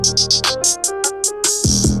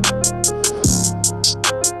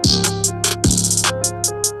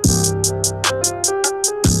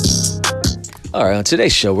All right, on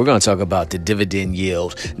today's show, we're going to talk about the dividend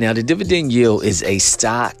yield. Now, the dividend yield is a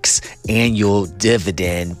stock's annual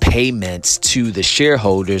dividend payments to the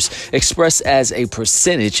shareholders expressed as a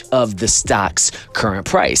percentage of the stock's current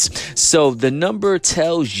price. So the number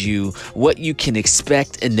tells you what you can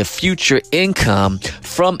expect in the future income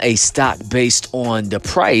from a stock based on the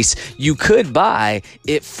price you could buy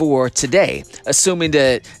it for today, assuming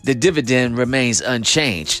that the dividend remains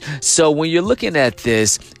unchanged. So when you're looking at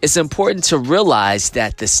this, it's important to realize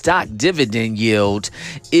that the stock dividend yield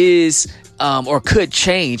is or could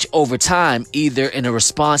change over time, either in a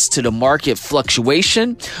response to the market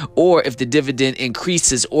fluctuation or if the dividend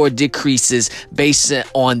increases or decreases based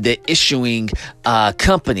on the issuing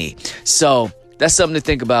company. So that's something to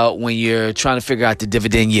think about when you're trying to figure out the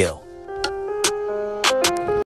dividend yield.